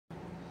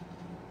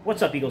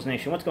What's up, Eagles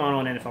Nation? What's going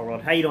on, NFL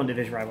world? How you doing,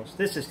 division rivals?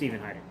 This is Stephen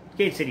Hyder,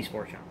 Kansas City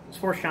Sports Channel. The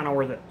sports channel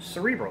where the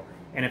cerebral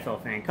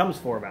NFL fan comes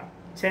for about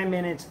 10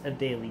 minutes of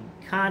daily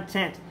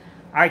content.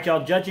 All right,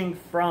 y'all, judging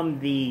from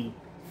the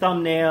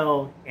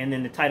thumbnail and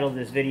then the title of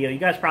this video, you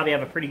guys probably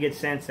have a pretty good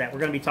sense that we're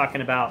going to be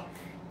talking about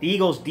the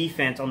Eagles'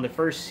 defense on the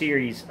first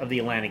series of the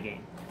Atlanta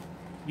game.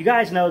 You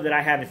guys know that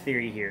I have a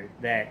theory here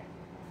that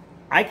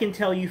I can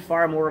tell you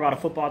far more about a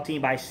football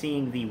team by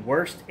seeing the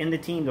worst in the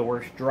team, the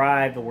worst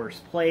drive, the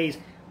worst plays.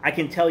 I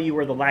can tell you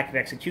where the lack of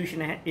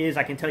execution is.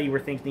 I can tell you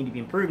where things need to be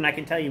improved. And I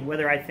can tell you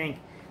whether I think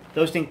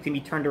those things can be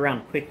turned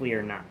around quickly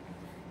or not.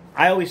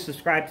 I always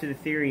subscribe to the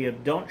theory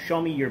of don't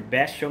show me your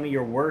best, show me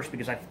your worst,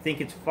 because I think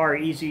it's far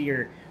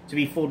easier to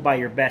be fooled by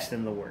your best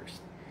than the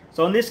worst.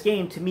 So in this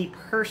game, to me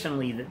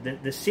personally,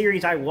 the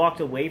series I walked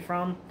away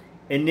from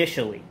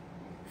initially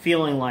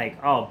feeling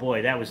like, oh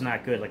boy, that was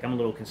not good. Like, I'm a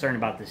little concerned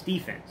about this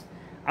defense.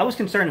 I was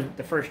concerned with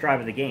the first drive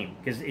of the game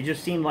because it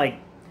just seemed like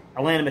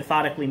Atlanta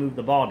methodically moved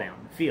the ball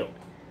down the field.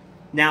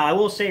 Now, I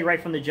will say right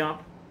from the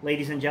jump,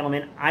 ladies and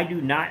gentlemen, I do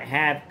not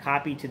have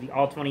copy to the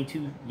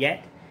All-22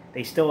 yet.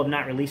 They still have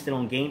not released it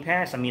on Game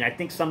Pass. I mean, I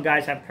think some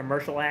guys have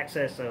commercial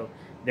access, so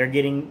they're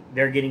getting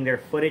their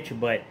footage.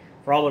 But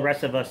for all the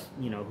rest of us,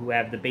 who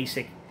have the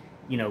basic,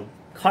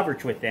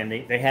 coverage with them,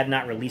 they have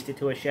not released it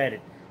to us yet.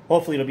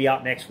 Hopefully, it'll be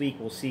out next week.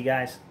 We'll see,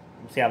 guys.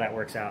 We'll see how that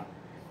works out.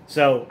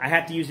 So I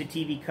have to use a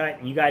TV cut,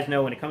 and you guys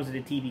know when it comes to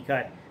the TV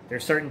cut, there are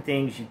certain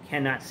things you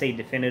cannot say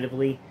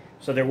definitively.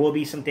 So there will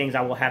be some things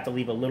I will have to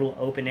leave a little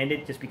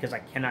open-ended just because I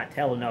cannot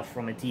tell enough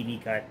from a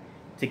TV cut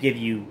to give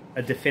you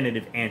a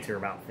definitive answer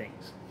about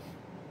things.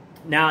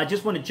 Now, I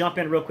just want to jump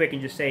in real quick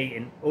and just say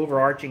an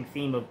overarching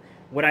theme of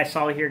what I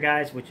saw here,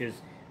 guys, which is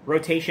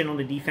rotation on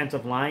the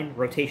defensive line,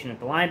 rotation at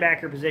the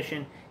linebacker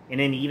position,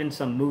 and then even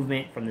some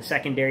movement from the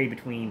secondary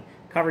between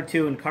cover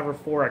 2 and cover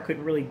 4. I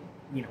couldn't really,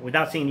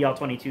 without seeing the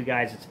All-22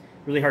 guys, it's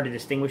really hard to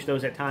distinguish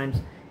those at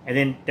times. And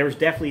then there was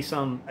definitely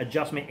some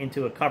adjustment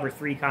into a cover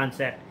 3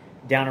 concept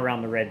down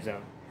around the red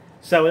zone.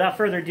 So without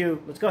further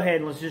ado, let's go ahead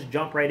and let's just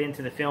jump right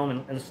into the film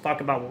and let's talk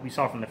about what we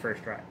saw from the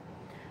first drive.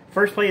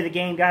 First play of the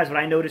game, guys, what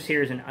I noticed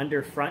here is an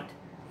under front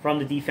from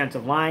the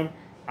defensive line.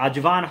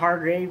 Javon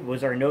Hargrave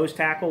was our nose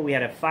tackle. We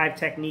had a 5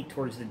 technique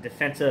towards the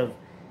defensive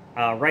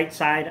right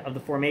side of the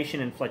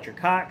formation and Fletcher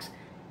Cox.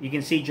 You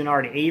can see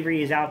Jannard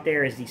Avery is out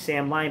there as the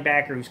Sam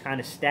linebacker who's kind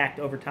of stacked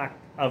over top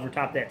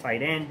that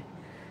tight end.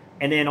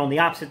 And then on the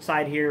opposite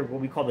side here, what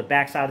we call the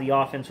back side of the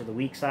offense or the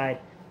weak side,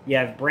 you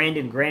have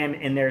Brandon Graham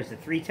in there as the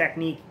 3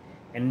 technique,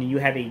 and you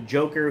have a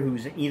joker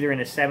who's either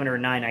in a 7 or a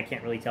 9. I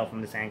can't really tell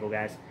from this angle,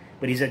 guys,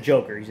 but he's a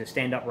joker. He's a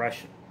stand-up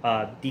rush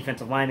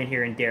defensive lineman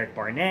here in Derek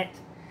Barnett.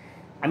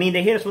 I mean,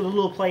 they hit us with a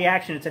little play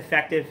action. It's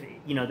effective.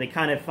 They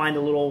kind of find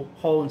a little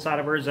hole inside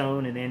of our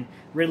zone, and then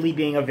Ridley,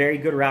 being a very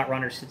good route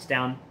runner, sits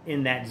down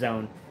in that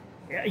zone.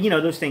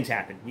 Those things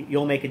happen.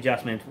 You'll make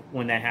adjustments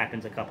when that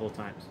happens a couple of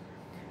times.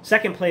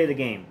 Second play of the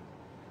game.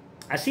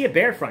 I see a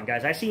bear front,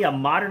 guys. I see a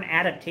modern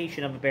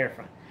adaptation of a bear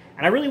front.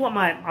 And I really want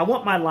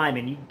my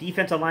linemen, you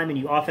defensive linemen,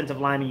 you offensive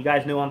linemen, you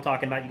guys know what I'm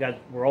talking about. You guys,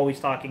 we're always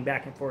talking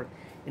back and forth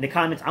in the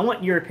comments. I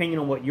want your opinion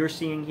on what you're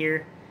seeing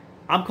here.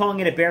 I'm calling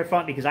it a bear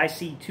front because I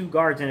see 2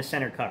 guards and a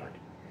center covered.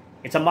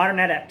 It's a modern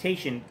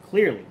adaptation,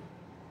 clearly.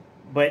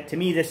 But to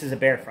me, this is a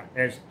bear front.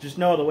 There's just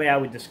no other way I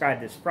would describe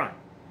this front.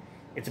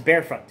 It's a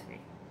bear front to me.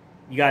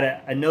 You got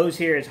a nose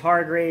here as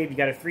Hargrave. You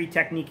got a 3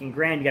 technique in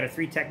Graham. You got a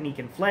 3 technique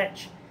in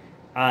Fletch.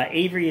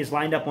 Avery is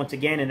lined up once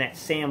again in that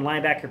Sam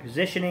linebacker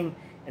positioning.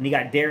 And you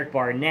got Derek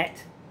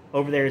Barnett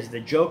over there as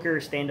the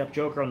joker, stand-up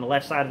joker on the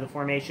left side of the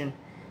formation.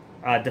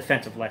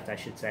 Defensive left, I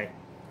should say.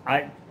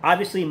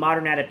 Obviously,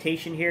 modern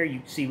adaptation here.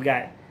 You see we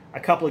got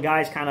a couple of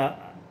guys kind of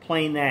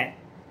playing that,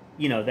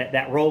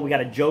 that role. We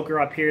got a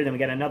joker up here. Then we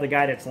got another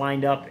guy that's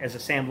lined up as a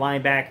Sam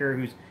linebacker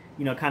who's,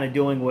 kind of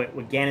doing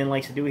what Gannon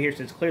likes to do here.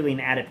 So it's clearly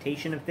an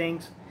adaptation of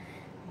things.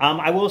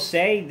 I will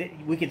say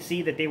that we could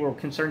see that they were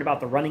concerned about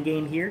the running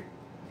game here.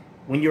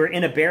 When you're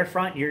in a bear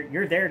front,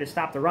 you're there to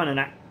stop the run.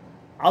 And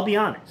I'll be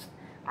honest.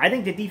 I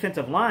think the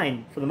defensive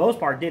line, for the most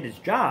part, did its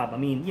job. I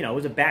mean, it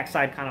was a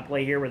backside kind of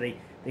play here where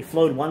they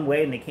flowed one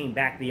way and they came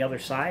back the other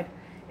side.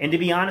 And to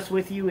be honest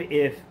with you,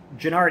 if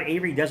Jannard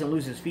Avery doesn't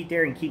lose his feet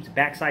there and keeps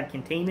backside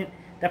containment,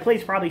 that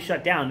play's probably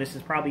shut down. This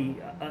is probably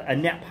a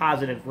net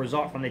positive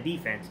result from the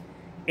defense.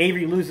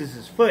 Avery loses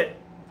his foot.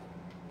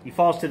 He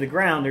falls to the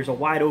ground. There's a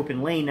wide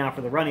open lane now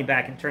for the running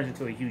back and turns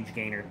into a huge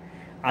gainer.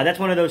 That's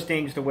one of those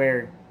things to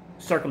where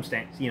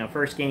circumstance,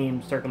 first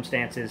game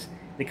circumstances,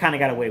 they kind of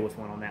got away with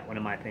one on that one,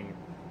 in my opinion.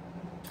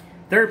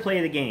 Third play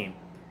of the game.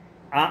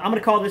 I'm going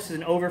to call this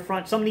an over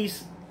front. Some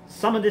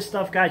of this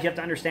stuff, guys, you have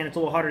to understand it's a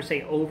little harder to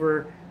say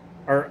over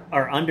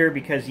or under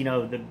because,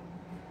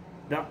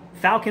 the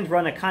Falcons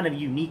run a kind of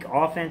unique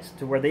offense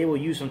to where they will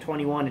use some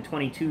 21 and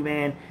 22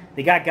 man.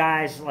 They got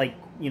guys like,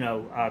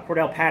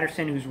 Cordell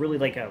Patterson, who's really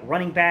like a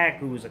running back,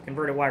 who's a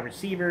converted wide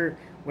receiver,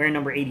 wearing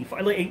number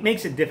 84. It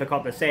makes it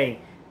difficult to say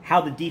how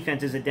the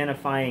defense is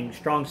identifying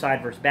strong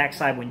side versus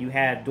backside when you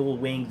have dual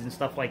wings and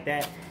stuff like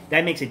that.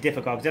 That makes it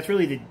difficult because that's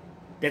really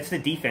that's the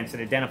defense that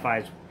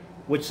identifies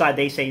which side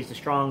they say is the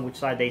strong, which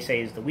side they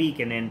say is the weak,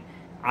 and then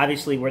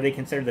obviously where they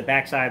consider the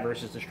backside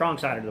versus the strong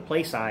side or the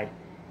play side,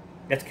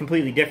 that's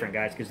completely different,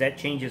 guys, because that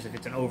changes if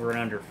it's an over and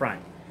under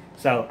front.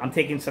 So I'm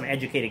taking some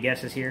educated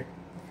guesses here.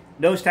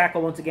 Nose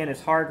tackle, once again,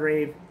 is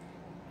Hargrave.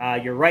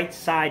 Your right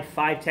side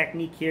 5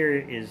 technique here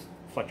is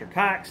Fletcher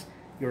Cox.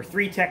 Your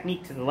 3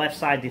 technique to the left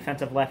side,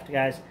 defensive left,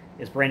 guys,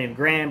 is Brandon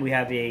Graham. We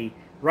have a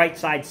right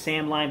side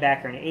Sam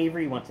linebacker and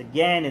Avery, once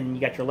again, and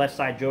you got your left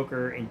side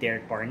joker and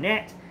Derek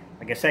Barnett.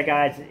 Like I said,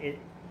 guys, it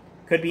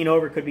could be an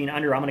over, could be an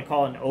under. I'm going to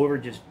call it an over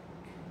just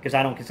because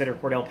I don't consider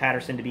Cordell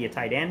Patterson to be a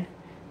tight end.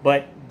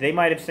 But they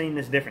might have seen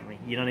this differently.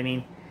 You know what I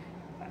mean?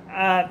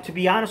 To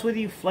be honest with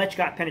you, Fletch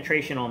got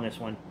penetration on this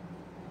one.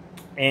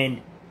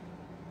 And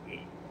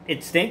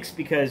it stinks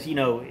because, you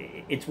know,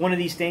 it's one of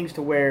these things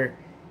to where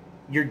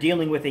you're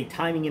dealing with a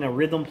timing and a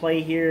rhythm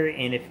play here.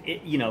 And if,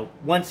 it, you know,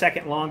 1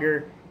 second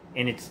longer,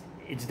 and it's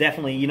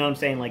definitely, you know what I'm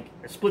saying, like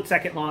a split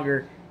second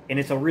longer, and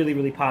it's a really,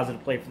 really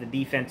positive play for the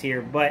defense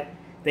here. But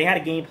they had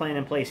a game plan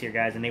in place here,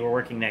 guys, and they were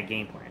working that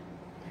game plan.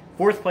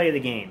 4th play of the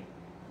game.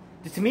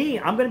 To me,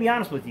 I'm going to be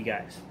honest with you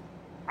guys.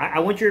 I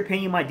want your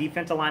opinion, my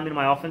defensive lineman and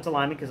my offensive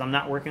lineman, because I'm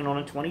not working on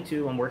a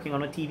 22. I'm working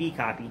on a TV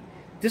copy.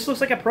 This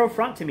looks like a pro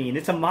front to me, and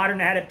it's a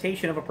modern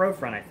adaptation of a pro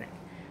front, I think.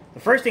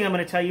 The first thing I'm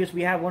going to tell you is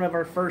we have one of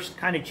our first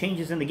kind of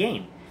changes in the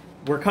game.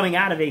 We're coming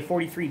out of a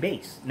 43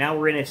 base. Now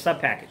we're in a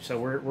sub package, so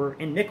we're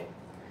in nickel.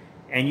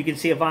 And you can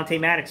see Avonte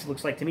Maddox, it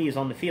looks like to me, is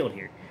on the field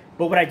here.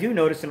 But what I do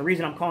notice, and the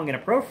reason I'm calling it a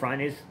pro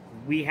front, is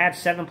we have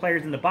 7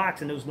 players in the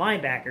box, and those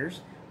linebackers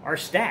are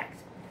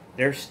stacked.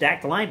 They're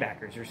stacked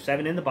linebackers. There's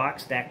 7 in the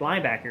box, stacked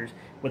linebackers,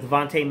 with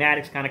Avonte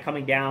Maddox kind of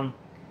coming down.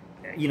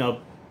 You know,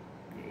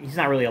 he's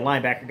not really a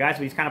linebacker, guys,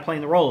 but he's kind of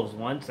playing the role as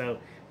one. So,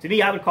 to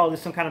me, I would call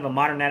this some kind of a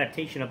modern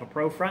adaptation of a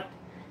pro front.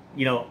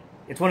 You know,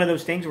 it's one of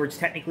those things where it's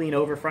technically an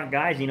over front,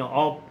 guys. You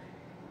know,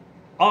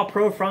 all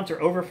pro fronts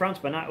are over fronts,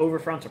 but not over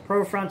fronts or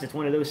pro fronts. It's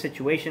one of those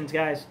situations,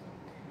 guys.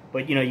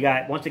 But, you know, you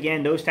got, once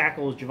again, nose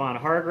tackle is Javon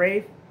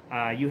Hargrave.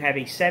 You have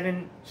a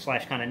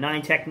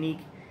 7/9 technique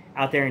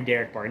out there in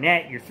Derek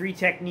Barnett. Your 3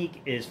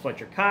 technique is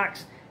Fletcher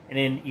Cox. And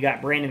then you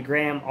got Brandon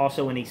Graham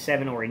also in a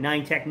 7 or a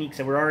 9 technique.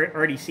 So we're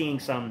already seeing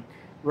some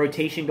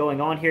rotation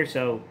going on here.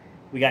 So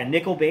we got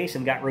nickel base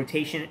and we got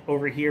rotation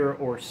over here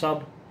or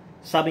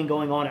subbing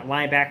going on at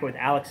linebacker with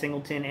Alex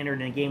Singleton entered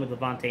in a game with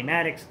Avonte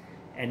Maddox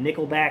and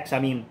nickel backs. I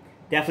mean,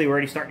 definitely we're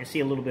already starting to see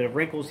a little bit of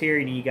wrinkles here.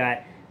 And you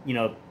got, you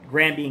know,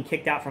 Graham being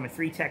kicked out from a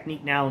 3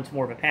 technique now into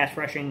more of a pass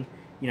rushing,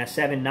 you know,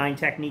 7-9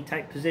 technique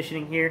type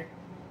positioning here.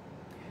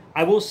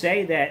 I will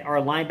say that our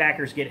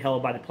linebackers get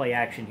held by the play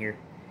action here.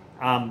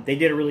 They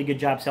did a really good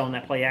job selling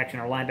that play action.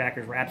 Our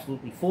linebackers were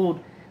absolutely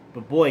fooled.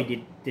 But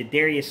boy, did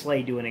Darius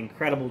Slay do an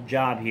incredible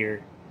job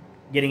here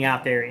getting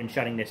out there and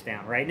shutting this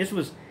down, right? And this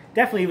was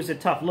definitely, it was a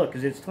tough look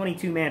because it's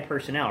 22-man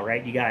personnel,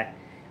 right? You got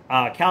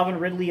Calvin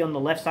Ridley on the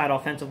left side,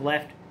 offensive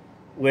left,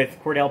 with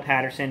Cordell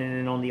Patterson. And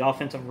then on the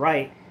offensive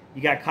right,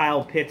 you got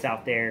Kyle Pitts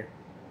out there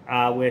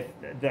with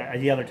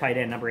the other tight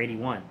end, number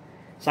 81.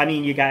 So, I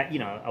mean, you got, you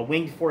know, a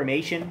winged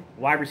formation,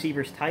 wide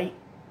receivers tight,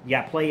 you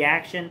got play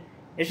action.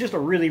 It's just a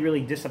really,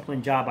 really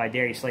disciplined job by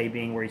Darius Slay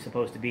being where he's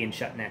supposed to be and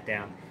shutting that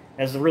down.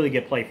 That's a really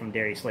good play from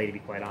Darius Slay, to be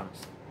quite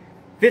honest.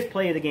 5th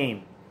play of the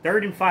game,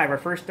 3rd and 5, our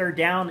first 3rd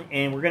down,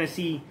 and we're going to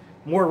see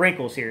more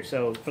wrinkles here.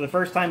 So, for the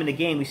first time in the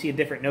game, we see a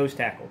different nose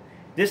tackle.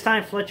 This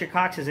time, Fletcher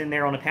Cox is in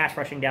there on a pass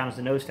rushing down as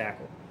the nose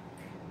tackle.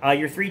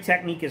 Your 3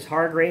 technique is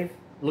Hargrave.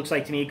 Looks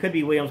like to me, it could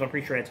be Williams, but I'm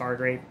pretty sure it's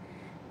Hargrave.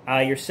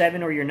 Your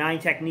 7 or your 9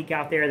 technique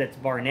out there, that's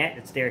Barnett.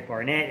 That's Derek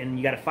Barnett. And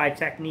you got a 5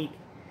 technique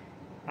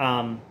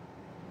on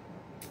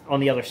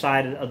the other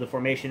side of the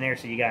formation there.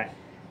 So you got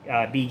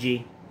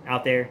BG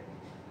out there.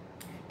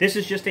 This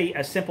is just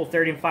a simple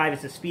 3rd and 5.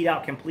 It's a speed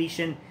out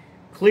completion.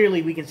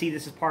 Clearly, we can see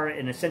this is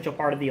an essential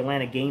part of the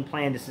Atlanta game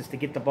plan. This is to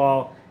get the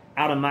ball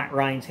out of Matt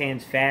Ryan's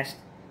hands fast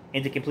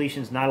into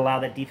completions, not allow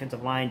that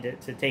defensive line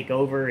to take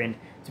over. And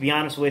to be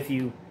honest with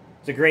you,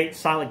 it's a great,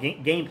 solid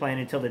game plan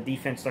until the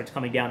defense starts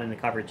coming down in the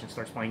coverage and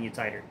starts playing you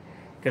tighter.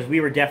 Because we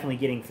were definitely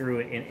getting through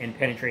it and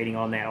penetrating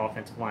on that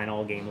offensive line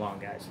all game long,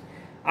 guys.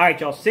 All right,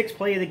 y'all, 6th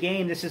play of the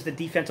game. This is the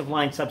defensive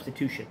line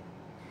substitution.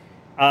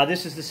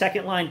 This is the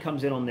second line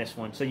comes in on this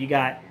one. So you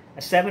got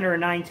a 7 or a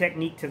 9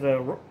 technique to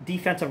the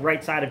defensive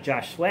right side of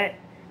Josh Sweat.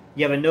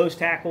 You have a nose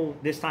tackle,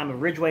 this time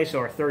of Ridgeway, so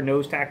our 3rd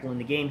nose tackle in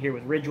the game here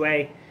with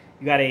Ridgeway.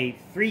 You got a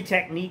 3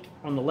 technique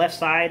on the left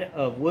side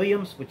of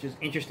Williams, which is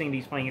interesting.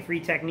 He's playing a 3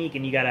 technique,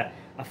 and you got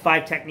a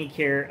 5 technique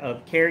here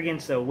of Kerrigan.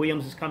 So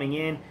Williams is coming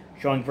in,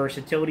 showing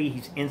versatility.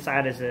 He's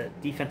inside as a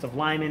defensive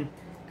lineman,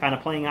 kind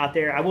of playing out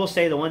there. I will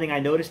say the one thing I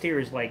noticed here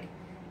is, like,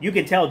 you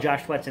can tell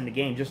Josh Sweat's in the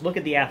game. Just look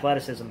at the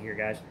athleticism here,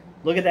 guys.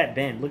 Look at that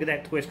bend. Look at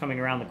that twist coming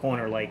around the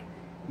corner. Like,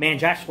 man,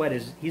 Josh Sweat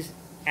he's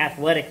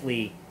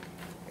athletically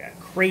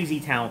crazy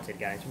talented,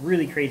 guys.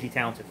 Really crazy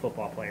talented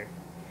football player.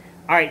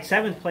 All right,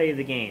 7th play of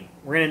the game.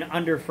 We're in an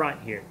under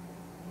front here.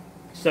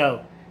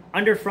 So,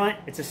 under front,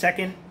 it's a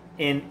 2nd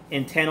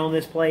and 10 on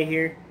this play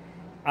here.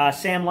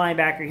 Sam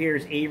linebacker here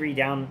is Avery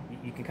down.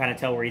 You can kind of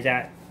tell where he's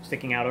at,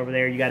 sticking out over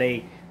there. You got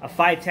a a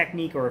 5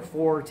 technique or a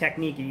 4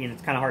 technique. And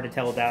it's kind of hard to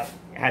tell without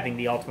having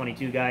the all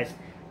 22 guys.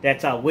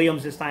 That's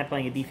Williams this time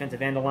playing a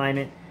defensive end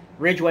alignment.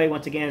 Ridgeway,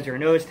 once again, is your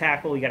nose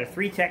tackle. You got a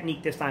 3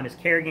 technique this time as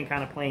Kerrigan,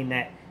 kind of playing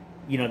that,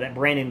 that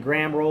Brandon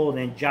Graham role. And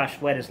then Josh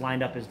Sweat is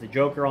lined up as the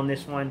Joker on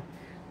this one.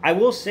 I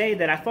will say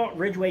that I thought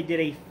Ridgeway did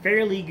a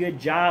fairly good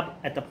job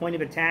at the point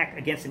of attack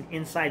against an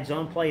inside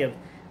zone play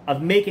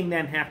of making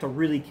them have to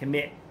really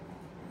commit,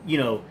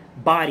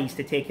 bodies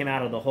to take him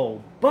out of the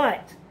hole.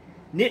 But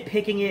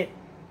nitpicking it,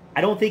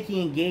 I don't think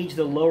he engaged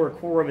the lower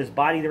core of his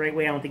body the right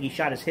way. I don't think he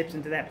shot his hips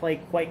into that play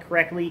quite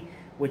correctly,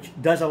 which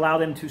does allow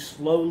them to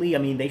slowly,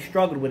 they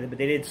struggled with it, but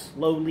they did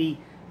slowly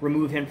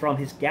remove him from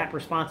his gap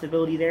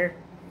responsibility there.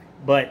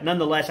 But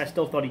nonetheless, I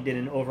still thought he did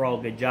an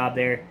overall good job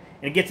there.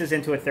 And it gets us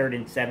into a 3rd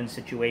and 7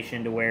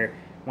 situation to where,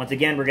 once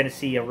again, we're going to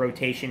see a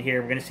rotation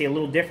here. We're going to see a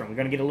little different. We're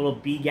going to get a little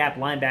B-gap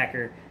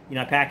linebacker,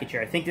 package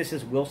here. I think this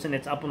is Wilson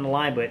that's up on the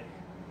line, but,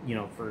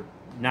 for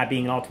not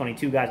being all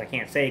 22 guys, I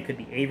can't say. It could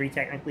be Avery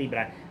technically,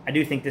 but I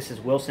do think this is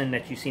Wilson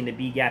that you see in the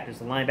B-gap as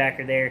the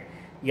linebacker there.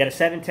 You got a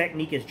 7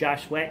 technique as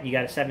Josh Sweat, and you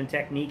got a 7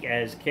 technique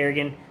as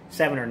Kerrigan.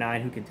 7 or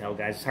 9, who can tell,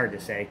 guys? It's hard to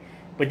say.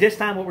 But this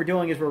time what we're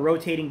doing is we're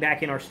rotating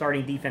back in our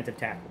starting defensive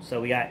tackles.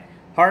 So we got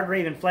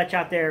Hargrave and Fletch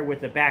out there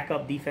with the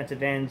backup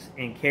defensive ends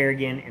and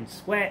Kerrigan and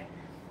Sweat.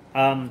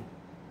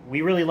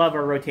 We really love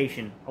our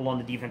rotation along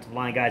the defensive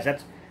line, guys.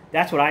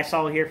 That's what I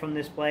saw here from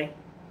this play.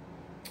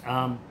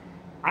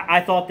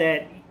 I thought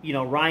that,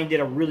 Ryan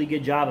did a really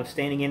good job of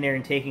standing in there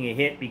and taking a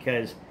hit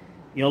because,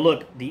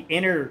 look, the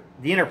inner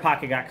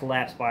pocket got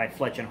collapsed by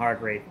Fletch and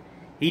Hargrave.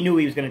 He knew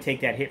he was going to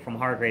take that hit from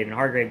Hargrave, and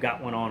Hargrave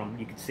got one on him.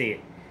 You could see it.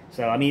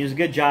 So, it was a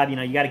good job. You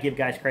got to give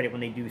guys credit when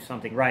they do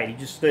something right. He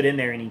just stood in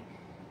there, and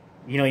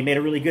he made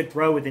a really good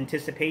throw with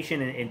anticipation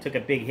and took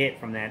a big hit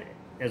from that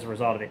as a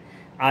result of it.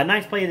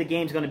 Ninth play of the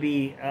game is going to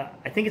be,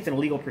 I think it's an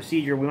illegal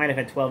procedure. We might have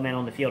had 12 men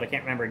on the field. I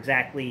can't remember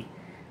exactly.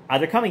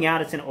 They're coming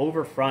out. It's an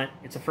over front.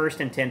 It's a 1st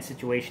and 10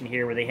 situation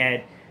here where they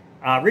had,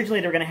 originally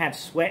they were going to have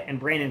Sweat and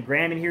Brandon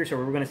Graham in here, so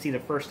we're going to see the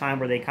first time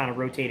where they kind of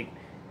rotated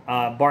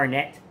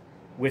Barnett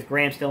with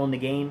Graham still in the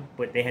game,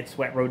 but they had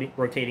Sweat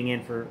rotating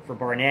in for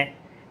Barnett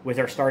with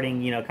our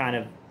starting, kind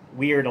of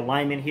weird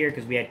alignment here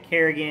because we had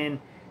Kerrigan,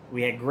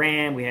 we had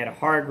Graham, we had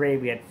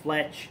Hargrave, we had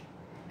Fletch.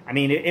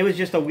 It was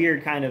just a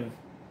weird kind of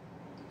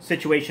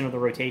situation of the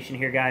rotation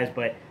here, guys,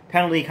 but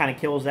penalty kind of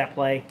kills that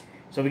play.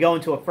 So we go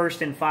into a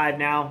 1st and 5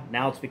 now.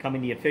 Now it's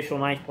becoming the official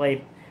 9th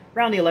play.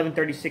 Around the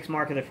 11:36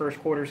 mark of the first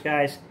quarters,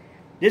 guys.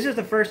 This is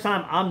the first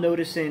time I'm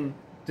noticing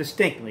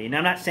distinctly, and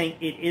I'm not saying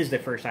it is the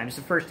first time. It's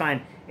the first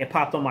time it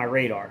popped on my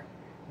radar.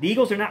 The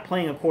Eagles are not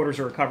playing a quarters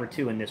or a cover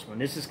 2 in this one.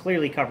 This is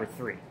clearly cover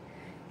 3.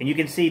 And you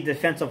can see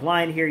defensive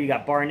line here. You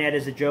got Barnett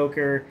as a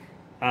Joker.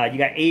 You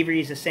got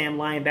Avery as a Sam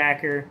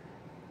linebacker.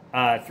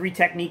 3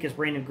 technique is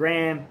Brandon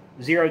Graham.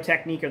 0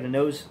 technique or the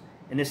nose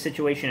in this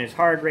situation is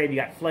Hargrave. You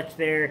got Fletch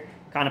there,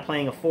 kind of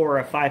playing a 4 or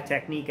a 5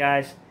 technique,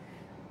 guys.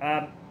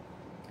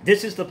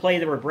 This is the play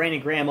that where Brandon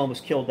Graham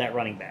almost killed that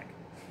running back.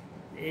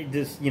 It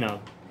just,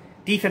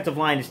 defensive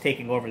line is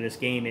taking over this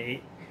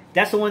game.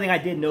 That's the one thing I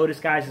did notice,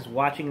 guys, is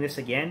watching this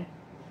again.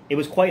 It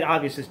was quite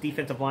obvious this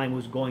defensive line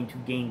was going to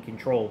gain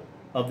control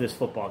of this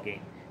football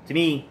game. To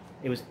me,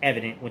 it was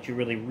evident once you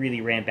really, really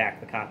ran back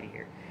the copy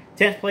here.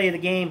 10th play of the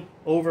game,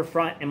 over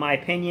front, in my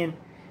opinion.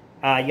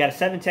 You got a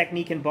 7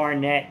 technique in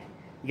Barnett.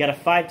 You got a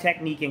 5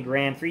 technique in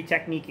Graham, 3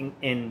 technique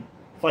in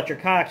Fletcher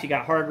Cox. You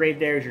got Hargrave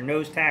there as your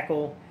nose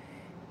tackle.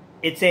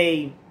 It's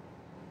a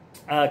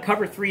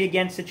cover 3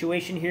 again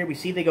situation here. We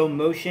see they go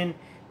motion.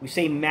 We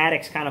say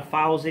Maddox kind of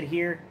fouls it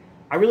here.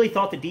 I really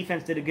thought the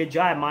defense did a good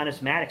job,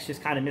 minus Maddox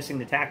just kind of missing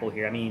the tackle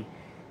here.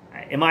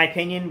 In my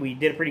opinion, we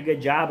did a pretty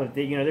good job of,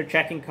 they're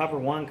checking cover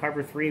 1,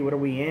 cover 3. What are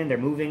we in? They're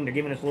moving. They're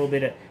giving us a little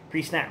bit of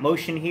pre-snap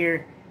motion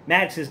here.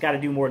 Maddox has got to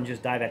do more than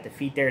just dive at the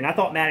feet there. And I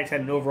thought Maddox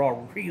had an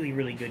overall really,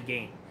 really good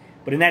game.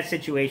 But in that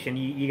situation,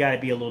 you got to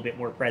be a little bit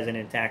more present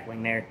in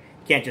tackling there.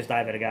 You can't just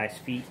dive at a guy's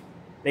feet.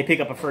 They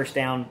pick up a 1st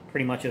down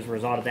pretty much as a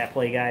result of that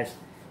play, guys.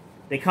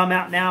 They come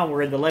out now.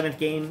 We're in the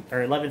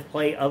 11th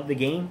play of the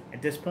game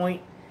at this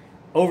point.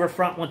 Over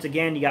front, once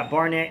again, you got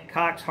Barnett,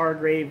 Cox,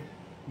 Hargrave,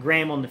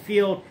 Graham on the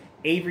field.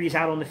 Avery's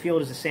out on the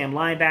field as a Sam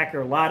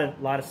linebacker.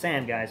 A lot of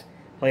Sam, guys.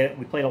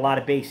 We played a lot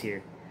of base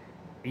here.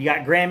 You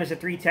got Graham as a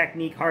 3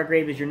 technique.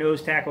 Hargrave as your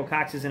nose tackle.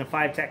 Cox is in a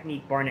 5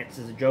 technique. Barnett's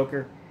as a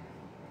Joker.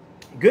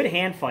 Good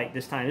hand fight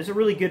this time. This is a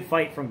really good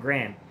fight from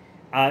Graham.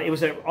 It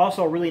was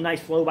also a really nice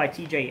flow by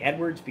T.J.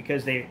 Edwards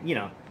because they,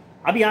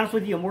 I'll be honest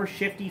with you, a more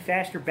shifty,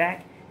 faster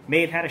back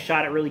may have had a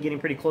shot at really getting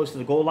pretty close to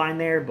the goal line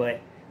there,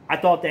 but I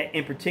thought that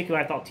in particular,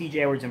 I thought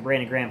T.J. Edwards and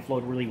Brandon Graham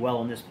flowed really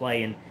well in this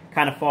play and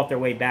kind of fought their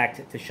way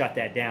back to shut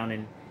that down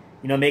and,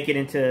 make it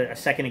into a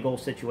 2nd and goal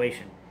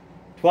situation.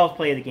 12th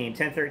play of the game,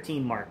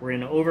 10-13 mark. We're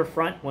in an over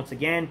front once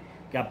again.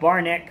 Got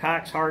Barnett,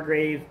 Cox,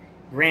 Hargrave,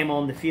 Graham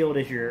on the field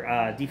as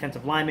your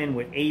defensive lineman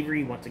with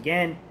Avery once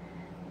again.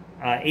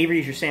 Avery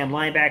is your Sam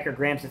linebacker.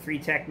 Graham's the 3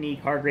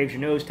 technique. Hargrave's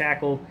your nose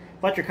tackle.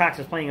 Fletcher Cox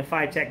is playing a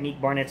 5 technique.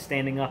 Barnett's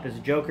standing up as a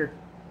Joker.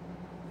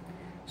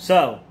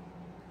 So,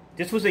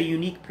 this was a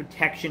unique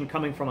protection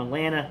coming from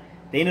Atlanta.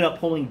 They ended up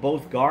pulling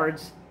both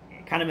guards,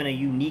 kind of in a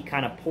unique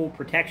kind of pull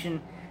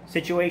protection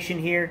situation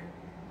here.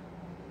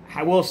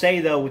 I will say,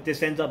 though, what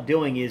this ends up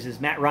doing is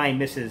Matt Ryan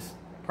misses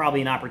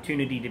probably an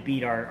opportunity to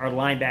beat our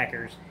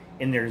linebackers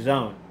in their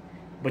zone.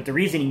 But the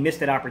reason he missed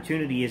that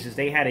opportunity is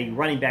they had a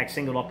running back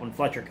singled up on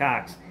Fletcher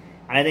Cox.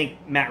 And I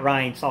think Matt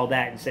Ryan saw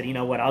that and said, you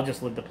know what, I'll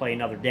just live to play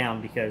another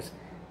down because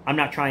I'm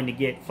not trying to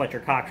get Fletcher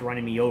Cox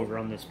running me over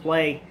on this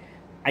play.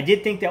 I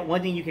did think that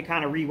one thing you could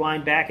kind of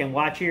rewind back and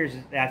watch here is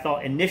that I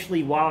thought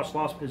initially Wallace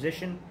lost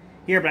position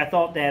here, but I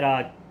thought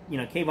that,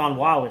 Kayvon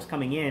Wallace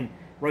coming in,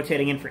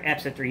 rotating in for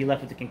Epps after he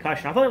left with the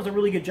concussion. I thought it was a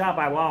really good job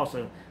by Wallace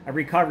of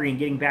recovery and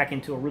getting back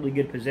into a really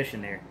good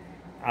position there.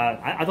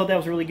 I thought that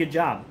was a really good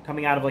job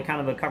coming out of like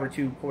kind of a cover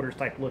 2 quarters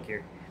type look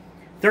here.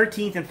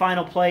 13th and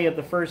final play of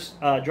the first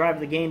drive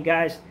of the game,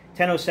 guys.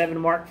 10:07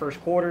 mark,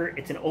 first quarter.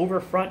 It's an over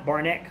front,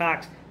 Barnett,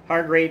 Cox,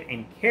 Hargrave,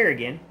 and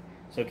Kerrigan.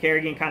 So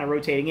Kerrigan kind of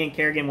rotating in.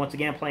 Kerrigan, once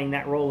again, playing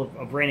that role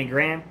of Brandon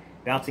Graham,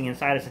 bouncing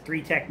inside as a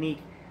 3 technique.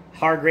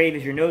 Hargrave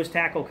is your nose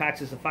tackle.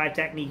 Cox is a 5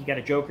 technique. You got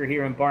a joker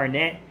here in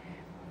Barnett.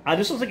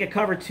 This looks like a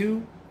cover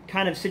 2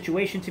 kind of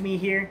situation to me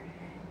here.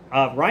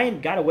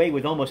 Ryan got away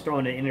with almost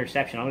throwing an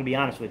interception. I'm going to be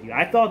honest with you.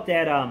 I thought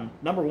that,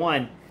 number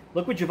one,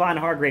 look what Javon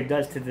Hargrave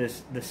does to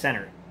the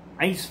center.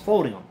 He's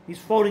folding him. He's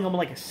folding him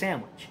like a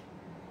sandwich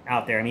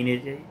out there. I mean,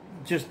 it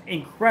just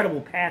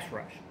incredible pass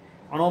rush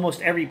on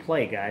almost every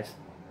play, guys.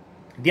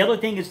 The other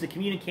thing is the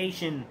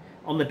communication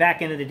on the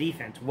back end of the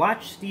defense.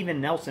 Watch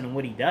Steven Nelson and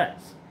what he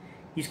does.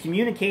 He's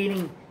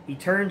communicating. He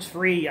turns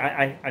free.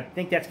 I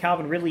think that's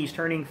Calvin Ridley. He's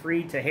turning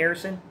free to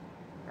Harris.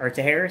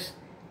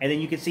 And then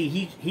you can see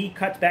he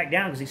cuts back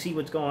down because he sees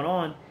what's going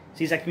on,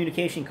 sees that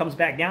communication, comes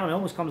back down, and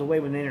almost comes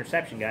away with an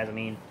interception, guys. I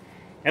mean,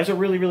 that was a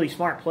really, really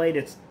smart play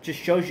that just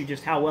shows you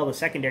just how well the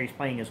secondary is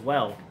playing as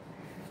well.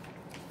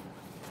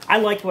 I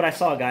liked what I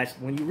saw, guys.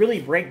 When you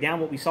really break down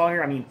what we saw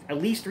here, I mean,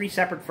 at least 3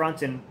 separate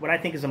fronts and what I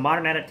think is a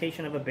modern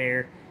adaptation of a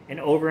bear, an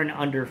over and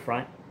under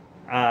front.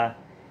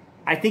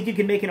 I think you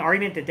can make an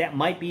argument that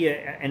might be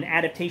an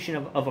adaptation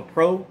of a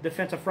pro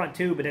defensive front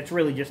too, but it's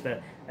really just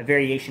a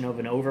variation of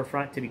an over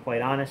front, to be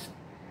quite honest.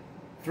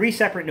 3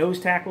 separate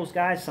nose tackles,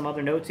 guys. Some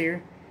other notes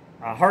here.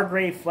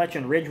 Hargrave, Fletch,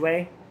 and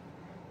Ridgway.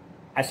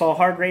 I saw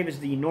Hargrave as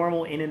the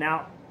normal in and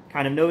out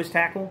kind of nose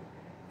tackle.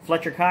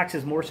 Fletcher Cox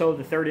is more so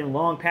the third and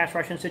long pass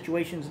rushing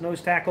situations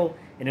nose tackle.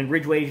 And then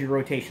Ridgway is your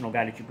rotational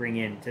guy that you bring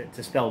in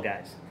to spell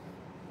guys.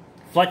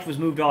 Fletch was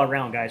moved all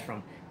around, guys,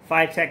 from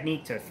 5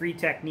 technique to 3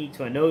 technique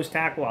to a nose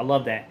tackle. I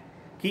love that.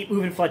 Keep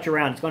moving Fletch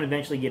around. He's going to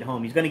eventually get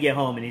home. He's going to get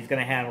home, and he's going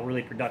to have a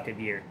really productive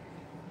year.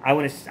 I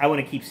want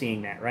to keep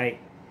seeing that, right?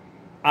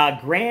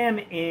 Graham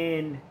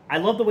and I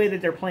love the way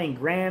that they're playing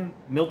Graham,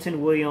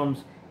 Milton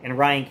Williams, and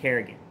Ryan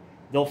Kerrigan.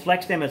 They'll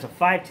flex them as a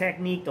 5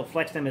 technique. They'll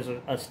flex them as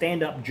a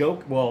stand-up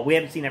joke. Well, we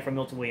haven't seen that from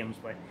Milton Williams,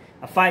 but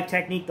a 5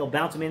 technique. They'll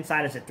bounce them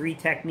inside as a 3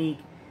 technique.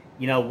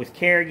 You know, with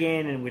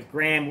Kerrigan and with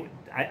Graham,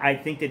 I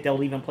think that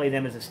they'll even play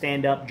them as a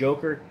stand-up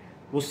joker.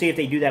 We'll see if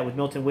they do that with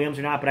Milton Williams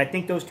or not. But I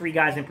think those 3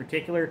 guys in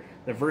particular,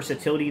 the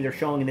versatility they're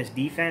showing in this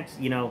defense,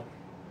 you know,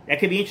 that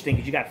could be interesting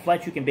because you got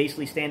Fletch who can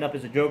basically stand up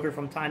as a joker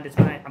from time to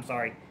time. I'm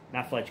sorry,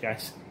 not Fletch,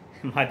 guys.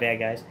 My bad,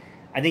 guys.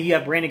 I think you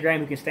have Brandon Graham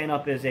who can stand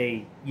up as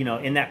a,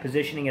 in that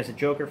positioning as a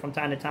joker from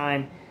time to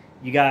time.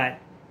 You got,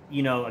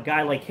 a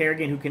guy like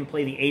Kerrigan who can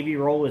play the AV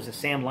role as a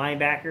Sam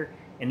linebacker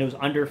and those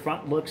under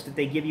front looks that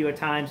they give you at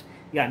times.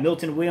 You got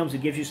Milton Williams who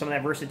gives you some of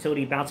that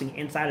versatility bouncing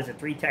inside as a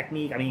 3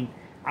 technique. I mean,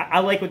 I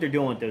like what they're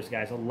doing with those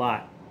guys a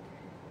lot.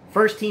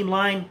 First team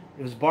line,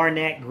 it was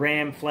Barnett,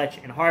 Graham, Fletch,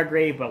 and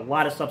Hargrave, but a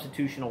lot of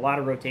substitution, a lot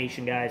of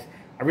rotation, guys.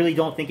 I really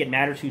don't think it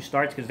matters who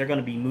starts because they're going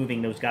to be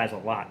moving those guys a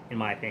lot, in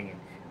my opinion.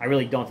 I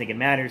really don't think it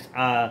matters.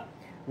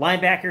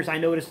 Linebackers, I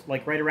noticed,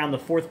 like right around the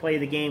 4th play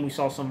of the game, we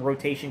saw some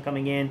rotation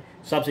coming in.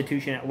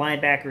 Substitution at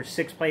linebackers,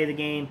 6th play of the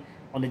game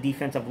on the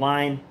defensive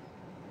line.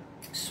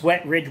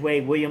 Sweat,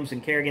 Ridgway, Williams,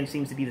 and Kerrigan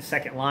seems to be the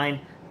 2nd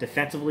line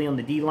defensively on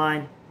the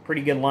D-line.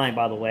 Pretty good line,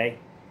 by the way.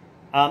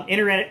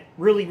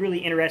 Really, really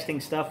interesting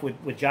stuff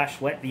with Josh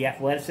Sweat, the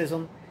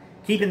athleticism.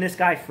 Keeping this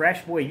guy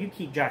fresh. Boy, you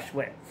keep Josh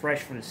Sweat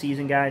fresh for the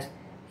season, guys,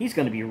 he's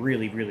going to be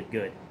really, really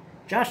good.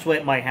 Josh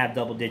Sweat might have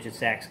double-digit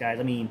sacks, guys.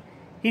 I mean,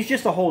 he's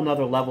just a whole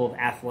nother level of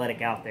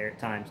athletic out there at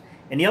times.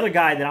 And the other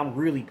guy that I'm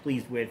really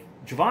pleased with,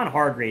 Javon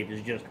Hargrave,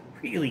 is just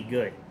really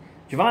good.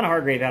 Javon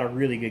Hargrave had a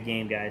really good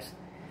game, guys.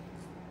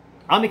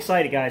 I'm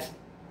excited, guys.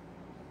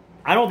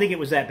 I don't think it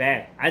was that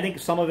bad. I think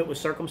some of it was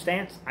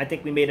circumstance. I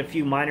think we made a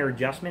few minor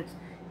adjustments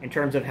in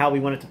terms of how we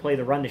wanted to play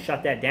the run to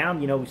shut that down.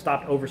 We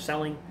stopped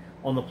overselling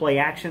on the play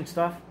action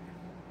stuff.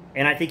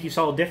 And I think you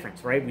saw a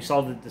difference, right? We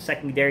saw the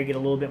secondary get a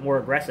little bit more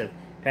aggressive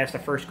past the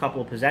first couple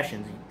of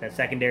possessions. That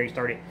secondary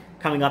started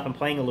coming up and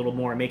playing a little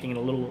more and making it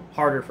a little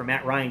harder for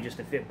Matt Ryan just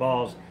to fit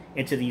balls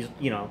into these,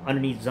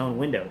 underneath zone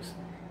windows.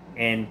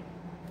 And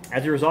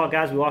as a result,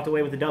 guys, we walked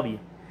away with a W.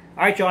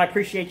 All right, y'all, I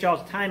appreciate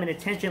y'all's time and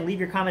attention. Leave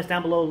your comments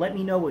down below. Let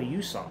me know what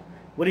you saw.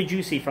 What did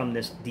you see from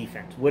this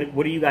defense? What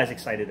are you guys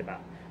excited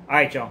about? All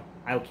right, y'all,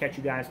 I will catch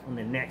you guys on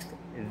the next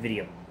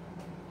video.